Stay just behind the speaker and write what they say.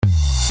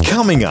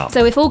Coming up.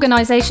 So if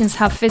organisations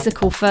have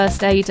physical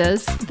first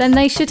aiders, then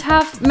they should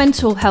have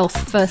mental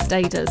health first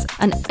aiders.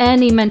 And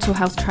any mental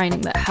health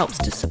training that helps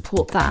to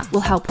support that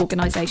will help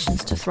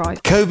organisations to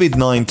thrive.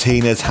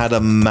 COVID-19 has had a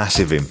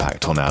massive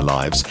impact on our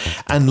lives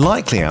and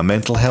likely our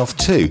mental health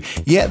too.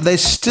 Yet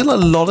there's still a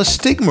lot of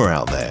stigma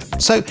out there.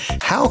 So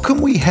how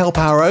can we help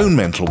our own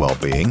mental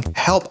well-being,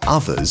 help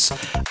others,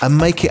 and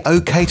make it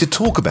okay to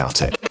talk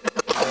about it?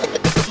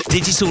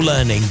 Digital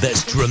learning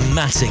that's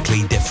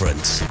dramatically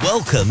different.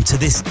 Welcome to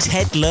this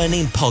TED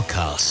Learning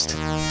podcast.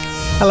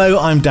 Hello,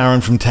 I'm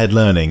Darren from TED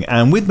Learning,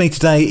 and with me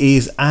today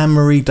is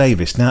Anne-Marie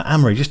Davies. Now,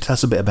 Anne-Marie, just tell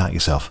us a bit about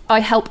yourself.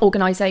 I help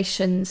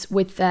organisations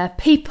with their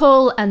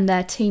people and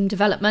their team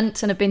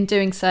development, and have been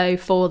doing so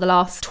for the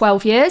last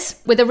 12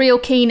 years, with a real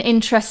keen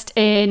interest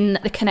in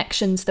the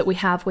connections that we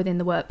have within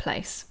the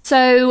workplace.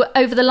 So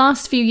over the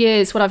last few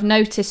years, what I've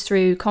noticed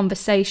through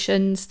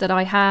conversations that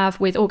I have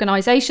with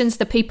organisations,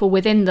 the people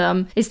within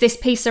them, is this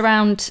piece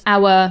around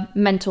our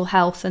mental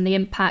health and the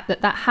impact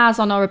that that has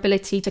on our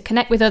ability to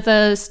connect with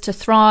others, to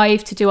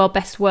thrive, to do our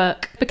best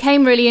work.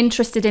 Became really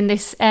interested in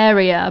this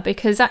area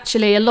because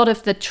actually a lot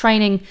of the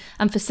training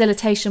and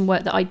facilitation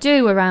work that I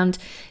do around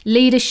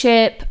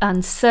leadership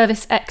and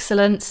service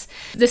excellence,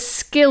 the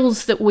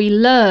skills that we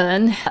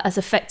learn as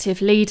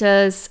effective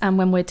leaders and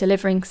when we're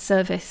delivering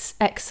service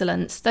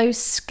excellence, those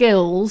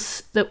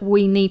skills that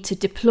we need to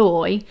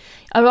deploy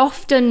are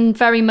often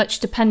very much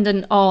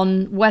dependent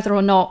on whether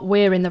or not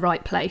we're in the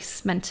right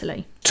place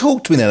mentally.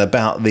 Talk to me then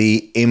about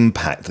the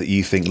impact that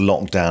you think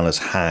lockdown has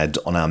had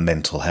on our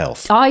mental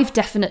health. I've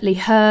definitely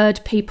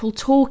heard people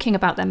talking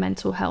about their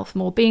mental health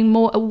more, being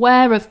more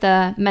aware of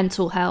their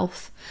mental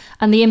health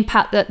and the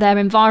impact that their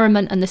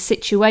environment and the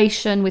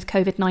situation with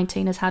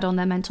COVID-19 has had on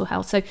their mental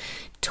health. So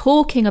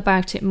talking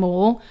about it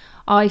more,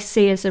 I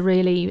see as a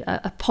really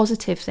a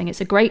positive thing.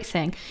 It's a great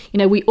thing. You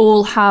know, we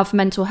all have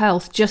mental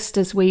health just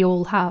as we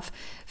all have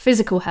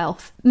physical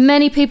health.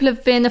 Many people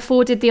have been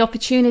afforded the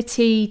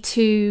opportunity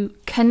to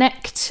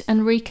connect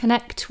and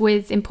reconnect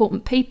with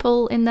important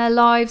people in their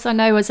lives. I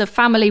know as a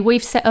family,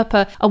 we've set up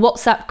a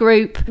WhatsApp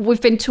group.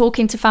 We've been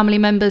talking to family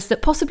members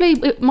that possibly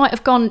it might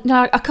have gone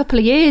a couple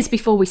of years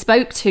before we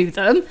spoke to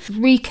them.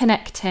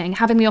 Reconnecting,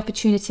 having the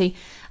opportunity.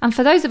 And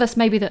for those of us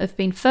maybe that have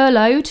been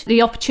furloughed,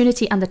 the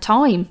opportunity and the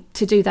time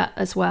to do that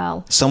as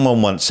well.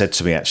 Someone once said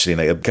to me,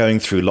 actually, going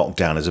through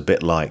lockdown is a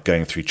bit like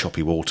going through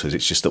choppy waters.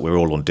 It's just that we're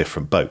all on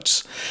different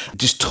boats.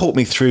 Just talk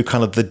me through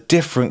kind of the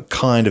different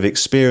kind of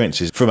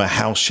experiences from a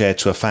house share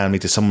to a family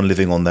to someone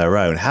living on their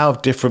own. How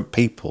have different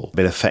people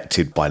been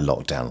affected by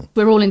lockdown?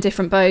 We're all in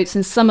different boats,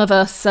 and some of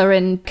us are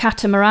in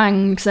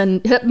catamarans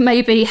and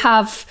maybe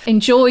have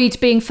enjoyed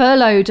being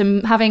furloughed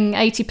and having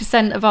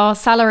 80% of our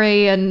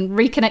salary and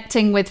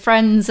reconnecting with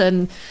friends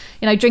and,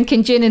 you know,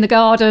 drinking gin in the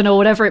garden or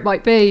whatever it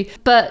might be.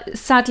 But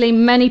sadly,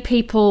 many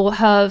people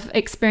have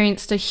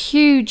experienced a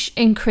huge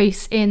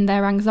increase in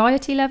their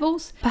anxiety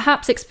levels,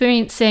 perhaps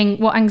experiencing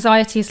what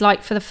anxiety is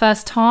like for the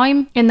first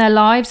time in their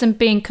lives and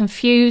being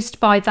confused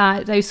by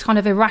those kind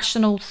of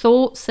irrational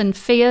thoughts and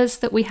fears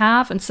that we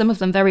have, and some of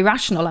them very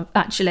rational,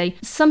 actually.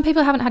 Some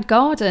people haven't had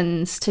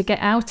gardens to get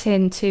out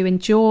in to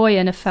enjoy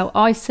and have felt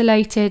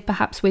isolated,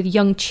 perhaps with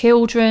young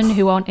children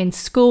who aren't in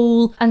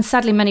school. And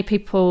sadly, many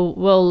people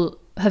will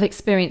have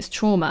experienced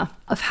trauma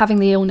of having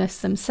the illness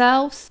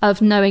themselves, of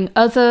knowing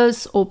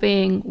others or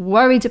being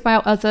worried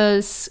about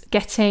others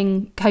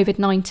getting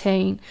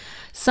COVID-19.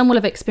 Some will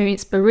have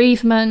experienced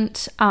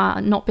bereavement,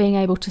 not being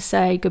able to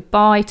say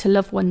goodbye to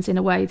loved ones in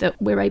a way that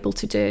we're able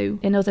to do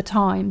in other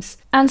times.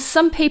 And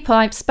some people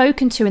I've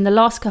spoken to in the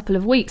last couple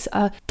of weeks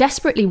are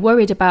desperately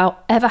worried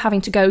about ever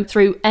having to go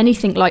through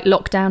anything like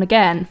lockdown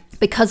again,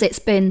 because it's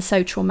been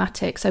so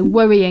traumatic. So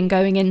worrying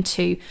going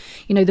into,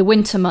 you know, the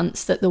winter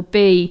months that there'll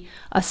be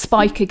a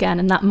spike again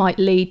and that might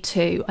lead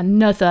to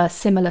another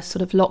similar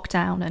sort of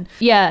lockdown. And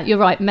yeah, you're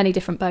right, many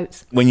different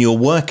boats. When you're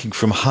working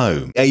from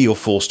home, A, you're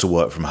forced to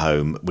work from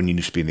home when you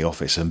used to be in the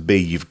office, and B,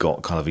 you've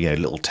got kind of, you know,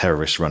 little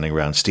terrorists running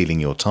around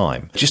stealing your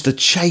time. Just a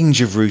change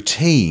of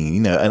routine, you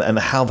know, and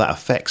how that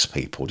affects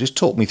people. Just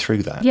talk me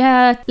through that.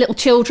 Yeah, little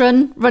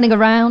children running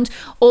around,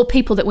 or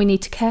people that we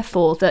need to care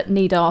for that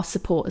need our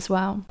support as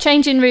well.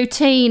 Changing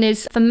routine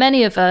is, for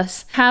many of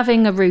us,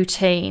 having a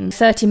routine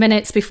 30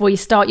 minutes before you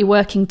start your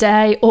working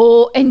day,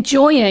 or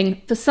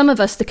enjoying, for some of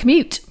us, the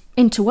commute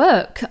into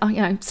work.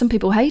 You know, some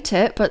people hate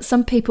it, but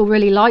some people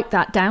really like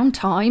that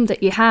downtime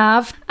that you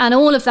have, and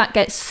all of that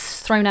gets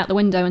thrown out the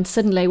window, and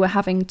suddenly we're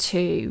having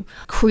to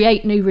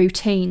create new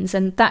routines,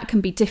 and that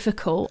can be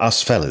difficult.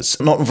 Us fellas,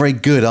 not very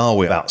good, are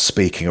we, about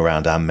speaking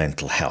around our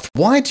mental health?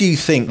 Why do you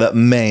think that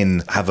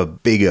men have a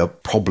bigger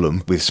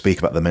problem with speaking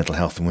about their mental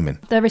health than women?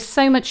 There is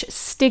so much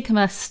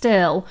stigma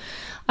still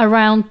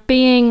around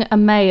being a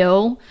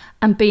male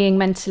and being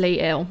mentally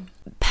ill.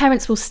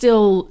 Parents will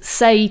still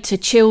say to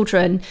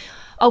children,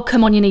 "Oh,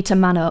 come on, you need to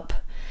man up."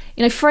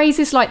 You know,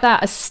 phrases like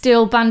that are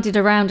still bandied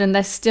around and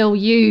they're still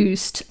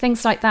used.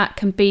 Things like that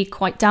can be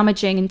quite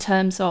damaging in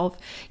terms of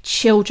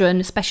children,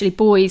 especially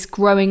boys,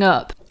 growing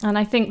up And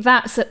I think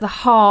that's at the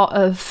heart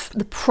of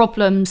the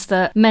problems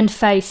that men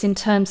face in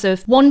terms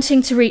of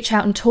wanting to reach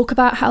out and talk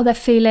about how they're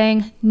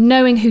feeling,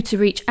 knowing who to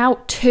reach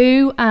out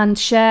to and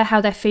share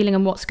how they're feeling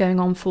and what's going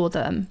on for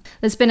them.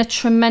 There's been a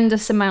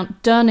tremendous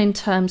amount done in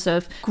terms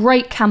of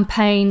great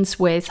campaigns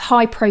with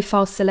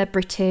high-profile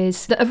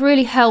celebrities that have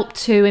really helped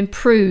to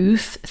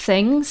improve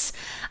things.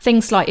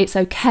 Things like it's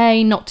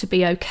okay not to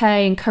be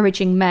okay,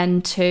 encouraging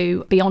men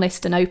to be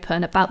honest and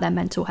open about their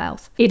mental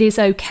health. It is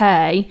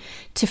okay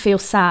to feel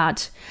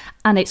sad,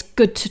 and it's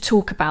good to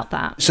talk about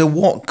that. So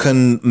what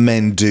can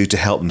men do to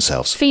help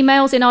themselves?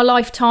 Females in our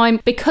lifetime,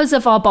 because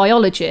of our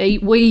biology,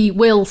 we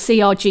will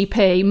see our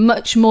GP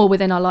much more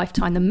within our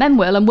lifetime than men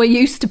will, and we're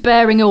used to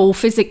bearing it all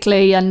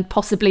physically and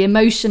possibly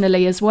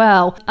emotionally as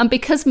well. And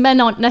because men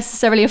aren't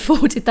necessarily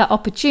afforded that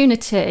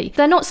opportunity,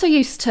 they're not so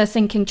used to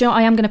thinking, do you know,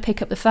 I am going to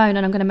pick up the phone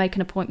and I'm going to make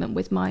an appointment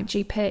with my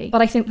GP.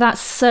 But I think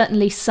that's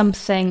certainly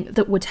something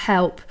that would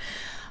help.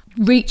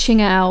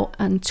 Reaching out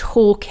and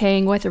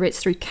talking, whether it's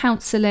through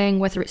counselling,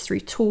 whether it's through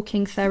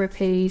talking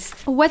therapies,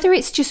 or whether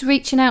it's just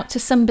reaching out to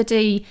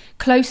somebody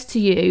close to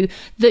you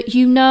that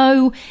you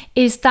know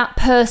is that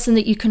person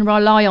that you can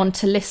rely on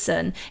to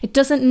listen. It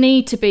doesn't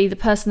need to be the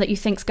person that you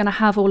think is going to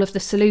have all of the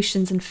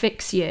solutions and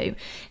fix you.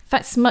 In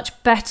fact, it's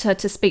much better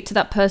to speak to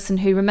that person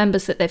who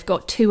remembers that they've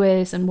got 2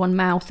 ears and 1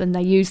 mouth and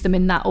they use them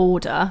in that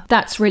order.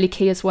 That's really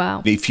key as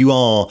well. If you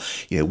are,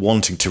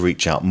 wanting to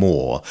reach out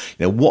more,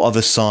 what are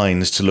the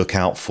signs to look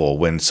out for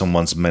when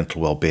someone's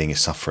mental well-being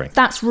is suffering?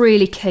 That's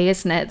really key,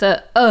 isn't it?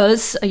 That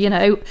us,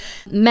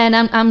 men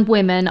and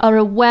women are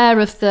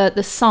aware of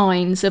the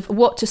signs of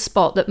what to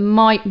spot that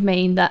might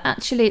mean that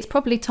actually it's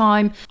probably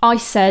time I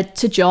said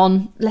to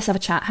John, let's have a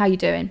chat, how are you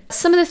doing?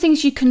 Some of the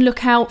things you can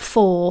look out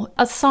for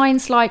are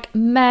signs like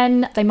men,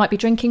 they might be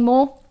drinking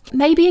more,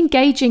 maybe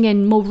engaging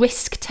in more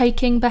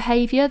risk-taking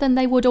behaviour than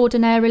they would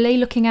ordinarily,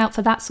 looking out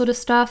for that sort of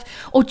stuff,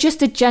 or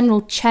just a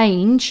general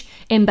change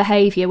in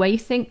behaviour where you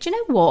think, do you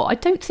know what, I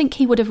don't think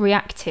he would have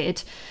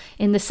reacted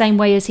in the same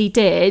way as he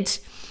did,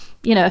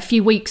 a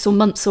few weeks or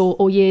months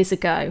or years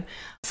ago.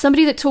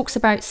 Somebody that talks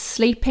about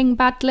sleeping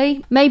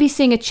badly, maybe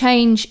seeing a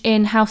change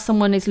in how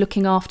someone is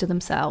looking after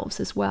themselves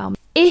as well.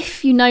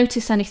 If you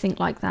notice anything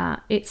like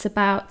that, it's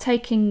about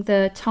taking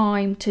the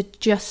time to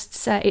just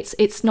say,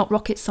 it's not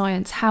rocket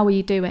science, how are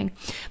you doing?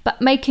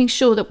 But making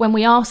sure that when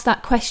we ask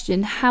that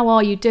question, how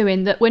are you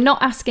doing, that we're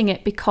not asking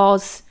it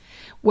because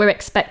we're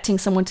expecting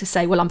someone to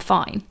say, well, I'm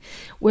fine.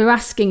 We're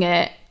asking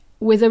it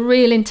with a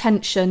real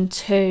intention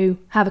to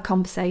have a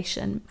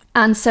conversation.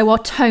 And so our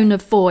tone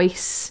of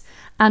voice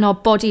and our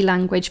body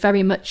language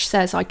very much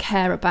says, I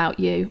care about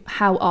you.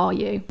 How are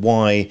you?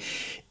 Why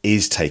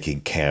is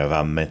taking care of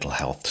our mental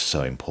health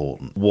so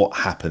important? What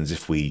happens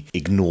if we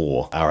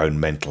ignore our own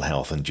mental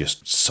health and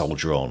just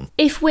soldier on?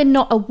 If we're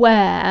not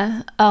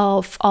aware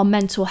of our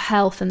mental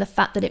health and the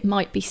fact that it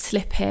might be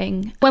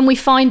slipping, when we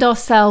find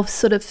ourselves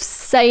sort of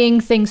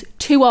saying things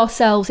to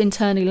ourselves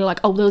internally like,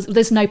 oh,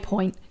 there's no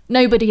point.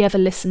 Nobody ever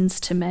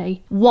listens to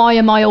me. Why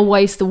am I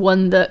always the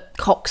one that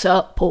cocks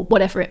up, or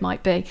whatever it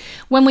might be?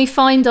 When we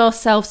find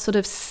ourselves sort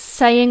of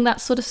saying that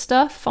sort of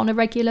stuff on a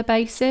regular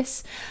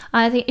basis,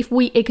 I think if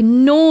we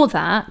ignore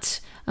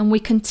that and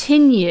we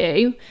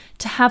continue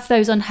to have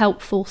those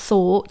unhelpful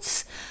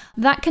thoughts,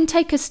 that can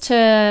take us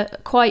to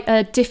quite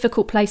a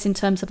difficult place in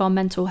terms of our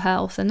mental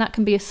health. And that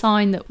can be a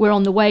sign that we're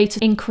on the way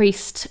to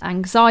increased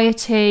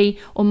anxiety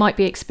or might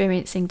be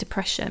experiencing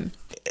depression.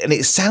 And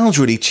it sounds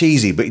really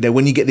cheesy, but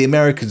when you get the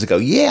Americans to go,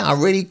 yeah,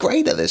 I'm really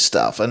great at this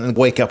stuff, and then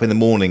wake up in the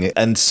morning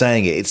and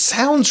saying it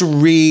sounds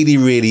really,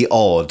 really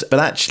odd. But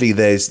actually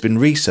there's been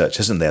research,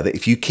 hasn't there, that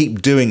if you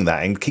keep doing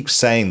that and keep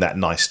saying that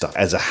nice stuff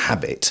as a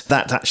habit,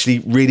 that's actually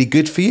really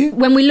good for you.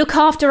 When we look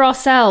after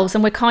ourselves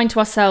and we're kind to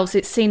ourselves,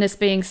 it's seen as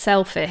being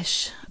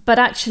selfish. But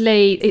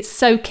actually, it's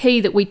so key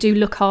that we do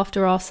look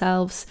after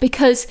ourselves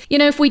because,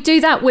 if we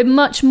do that, we're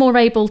much more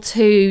able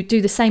to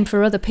do the same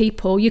for other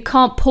people. You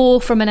can't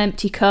pour from an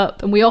empty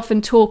cup. And we often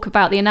talk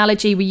about the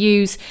analogy we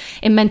use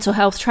in mental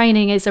health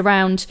training is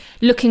around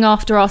looking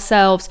after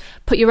ourselves.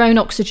 Put your own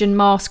oxygen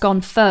mask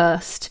on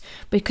first,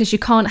 because you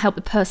can't help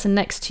the person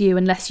next to you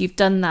unless you've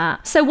done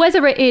that. So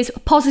whether it is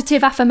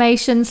positive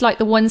affirmations like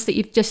the ones that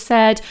you've just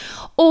said,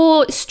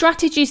 or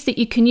strategies that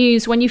you can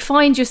use when you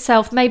find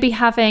yourself maybe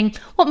having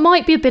what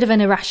might be a bit of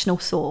an irrational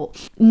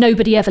thought,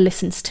 nobody ever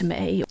listens to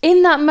me.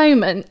 In that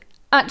moment,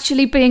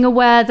 actually being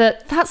aware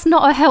that that's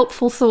not a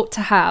helpful thought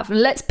to have.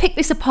 And let's pick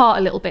this apart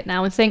a little bit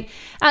now and think,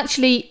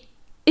 actually,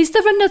 is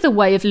there another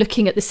way of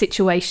looking at the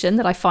situation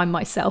that I find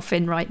myself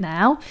in right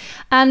now?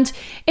 And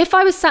if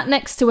I was sat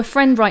next to a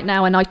friend right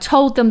now and I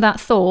told them that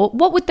thought,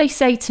 what would they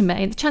say to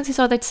me? And the chances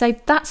are they'd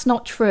say, that's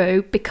not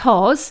true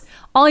because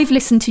I've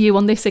listened to you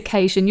on this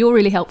occasion. You're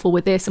really helpful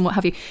with this and what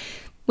have you.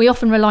 We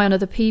often rely on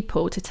other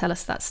people to tell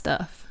us that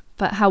stuff.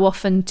 But how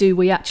often do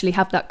we actually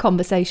have that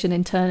conversation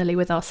internally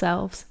with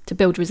ourselves to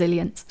build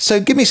resilience? So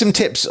give me some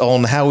tips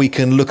on how we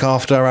can look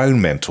after our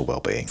own mental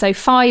well-being. So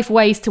 5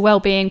 ways to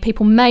well-being.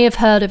 People may have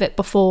heard of it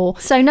before.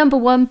 So number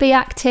 1, be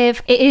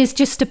active. It is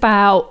just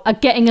about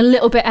getting a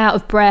little bit out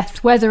of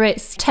breath, whether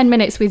it's 10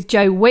 minutes with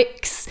Joe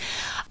Wicks,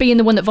 being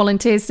the one that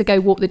volunteers to go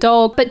walk the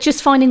dog. But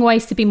just finding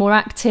ways to be more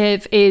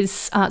active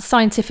is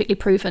scientifically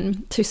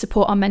proven to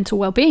support our mental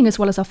well-being as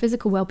well as our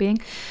physical well-being.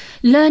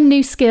 Learn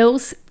new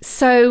skills.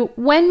 So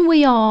when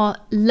we are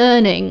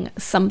learning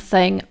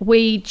something,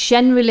 we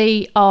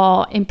generally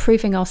are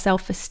improving our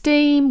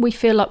self-esteem. We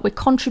feel like we're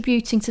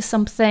contributing to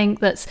something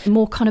that's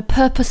more kind of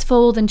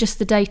purposeful than just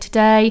the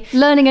day-to-day.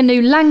 Learning a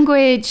new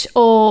language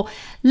or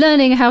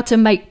learning how to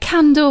make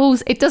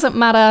candles, it doesn't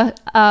matter.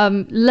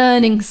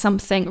 Learning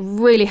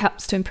something really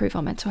helps to improve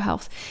our mental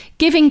health.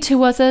 Giving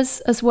to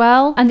others as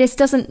well. And this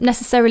doesn't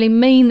necessarily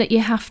mean that you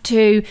have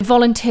to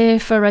volunteer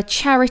for a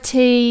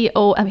charity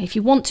or, if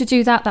you want to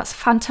do that, that's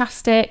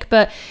fantastic.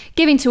 But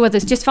giving to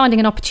others, just finding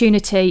an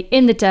opportunity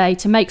in the day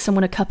to make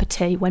someone a cup of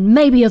tea when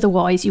maybe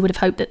otherwise you would have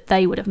hoped that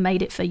they would have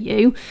made it for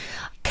you.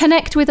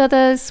 Connect with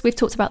others. We've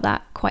talked about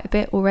that quite a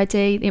bit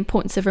already, the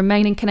importance of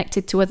remaining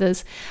connected to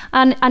others.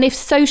 And if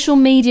social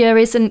media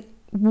isn't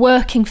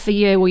working for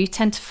you, or you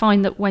tend to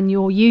find that when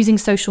you're using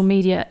social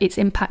media, it's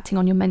impacting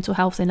on your mental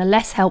health in a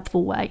less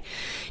helpful way,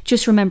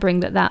 just remembering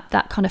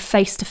that kind of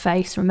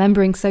face-to-face,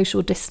 remembering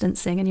social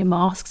distancing and your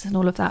masks and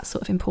all of that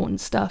sort of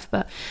important stuff.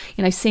 But,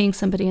 seeing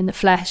somebody in the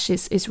flesh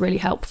is really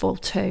helpful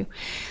too.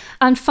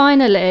 And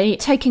finally,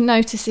 taking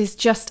notice is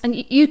just, and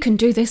you can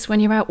do this when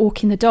you're out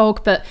walking the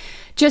dog, but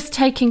just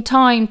taking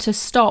time to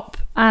stop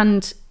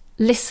and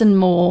listen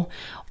more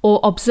or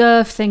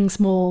observe things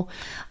more.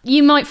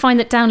 You might find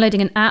that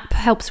downloading an app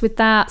helps with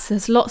that. So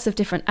there's lots of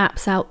different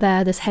apps out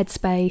there. There's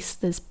Headspace,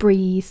 there's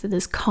Breathe,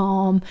 there's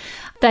Calm.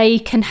 They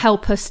can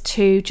help us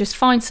to just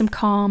find some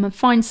calm and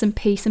find some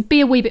peace and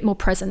be a wee bit more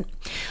present.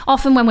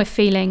 Often when we're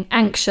feeling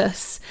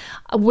anxious,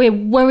 we're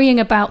worrying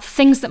about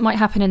things that might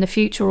happen in the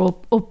future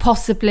or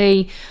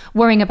possibly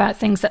worrying about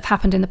things that have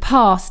happened in the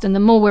past. And the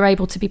more we're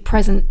able to be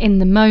present in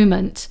the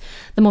moment,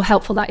 the more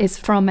helpful that is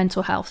for our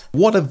mental health.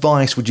 What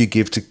advice would you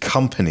give to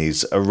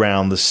companies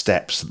around the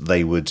steps that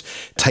they would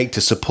take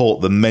to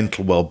support the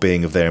mental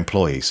well-being of their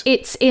employees?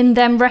 It's in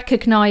them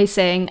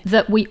recognising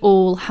that we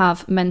all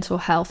have mental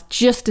health,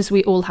 just as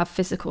we all have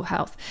physical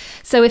health.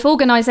 So if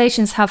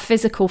organisations have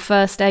physical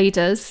first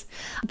aiders,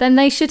 then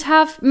they should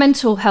have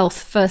mental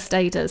health first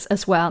aiders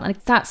as well. And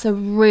that's a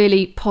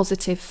really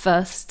positive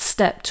first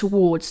step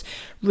towards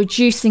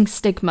reducing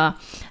stigma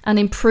and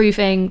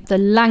improving the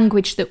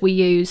language that we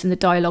use and the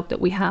dialogue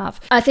that we have.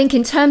 I think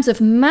in terms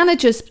of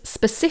managers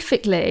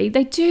specifically,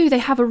 they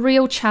have a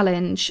real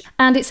challenge,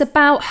 and it's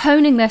about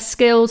honing their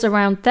skills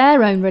around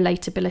their own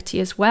relatability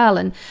as well.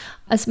 And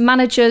as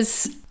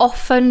managers,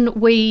 often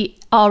we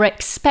are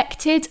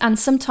expected, and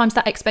sometimes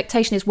that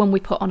expectation is one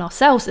we put on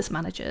ourselves as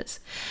managers,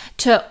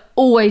 to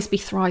always be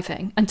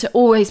thriving and to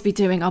always be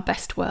doing our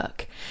best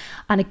work.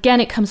 And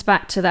again, it comes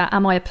back to that,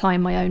 am I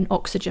applying my own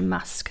oxygen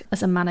mask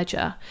as a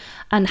manager?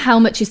 And how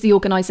much is the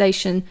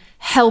organisation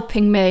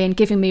helping me and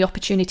giving me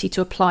opportunity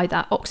to apply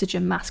that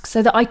oxygen mask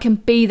so that I can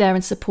be there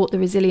and support the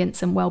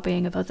resilience and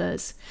well-being of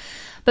others?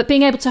 But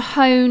being able to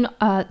hone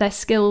their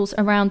skills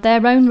around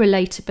their own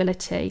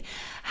relatability,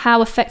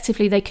 how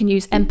effectively they can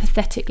use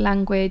empathetic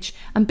language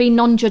and be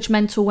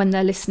non-judgmental when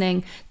they're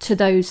listening to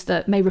those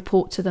that may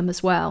report to them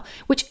as well,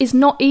 which is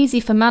not easy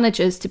for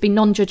managers to be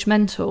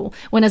non-judgmental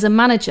when as a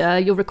manager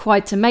you're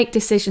required to make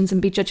decisions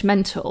and be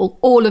judgmental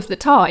all of the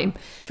time.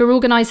 For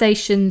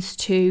organisations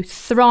to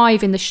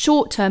thrive in the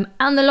short term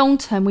and the long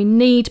term, we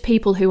need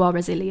people who are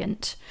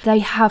resilient. They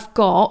have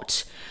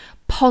got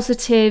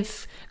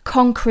positive,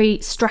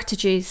 concrete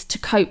strategies to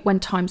cope when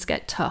times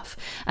get tough.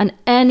 And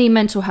any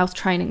mental health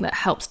training that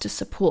helps to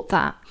support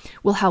that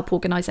will help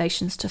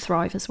organisations to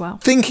thrive as well.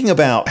 Thinking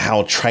about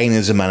how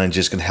trainers and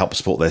managers can help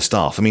support their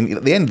staff, at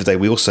the end of the day,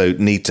 we also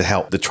need to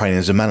help the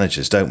trainers and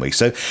managers, don't we?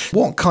 So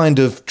what kind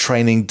of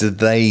training do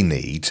they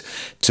need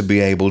to be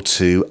able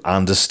to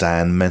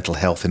understand mental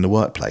health in the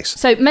workplace?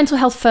 So Mental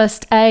Health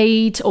First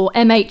Aid, or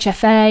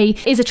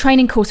MHFA, is a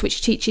training course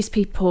which teaches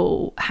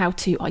people how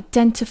to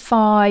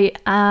identify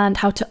and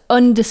how to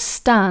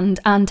understand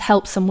and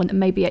help someone that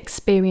may be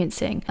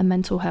experiencing a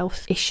mental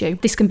health issue.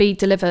 This can be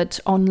delivered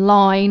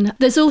online.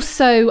 There's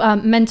also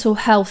mental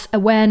health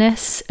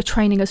awareness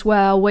training as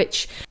well,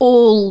 which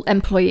all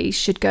employees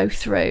should go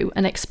through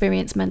and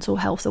experience mental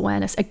health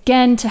awareness,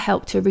 again to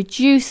help to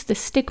reduce the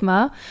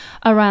stigma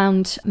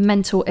around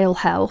mental ill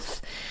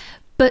health,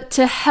 but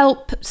to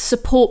help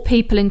support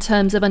people in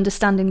terms of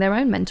understanding their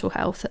own mental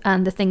health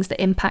and the things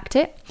that impact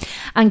it,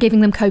 and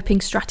giving them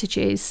coping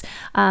strategies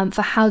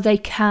for how they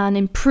can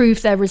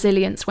improve their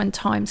resilience when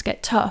times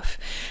get tough.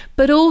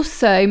 But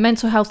also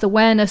mental health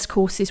awareness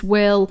courses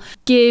will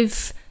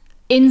give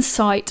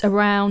insight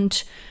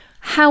around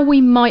how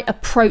we might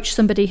approach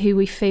somebody who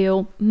we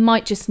feel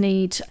might just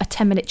need a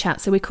 10-minute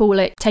chat. So we call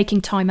it taking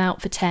time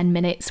out for 10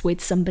 minutes with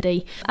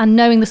somebody, and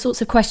knowing the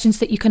sorts of questions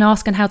that you can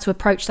ask and how to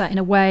approach that in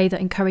a way that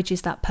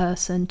encourages that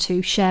person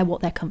to share what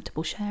they're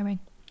comfortable sharing.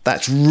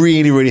 That's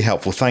really, really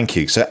helpful. Thank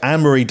you. So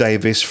Anne-Marie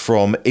Davies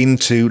from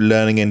Into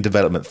Learning and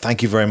Development.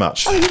 Thank you very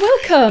much. Oh, you're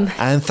welcome.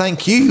 And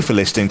thank you for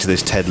listening to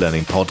this TED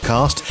Learning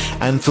podcast.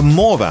 And for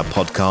more of our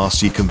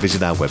podcasts, you can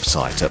visit our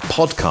website at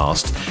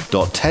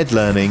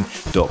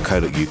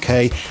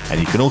podcast.tedlearning.co.uk. And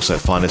you can also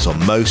find us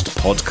on most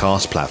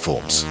podcast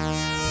platforms.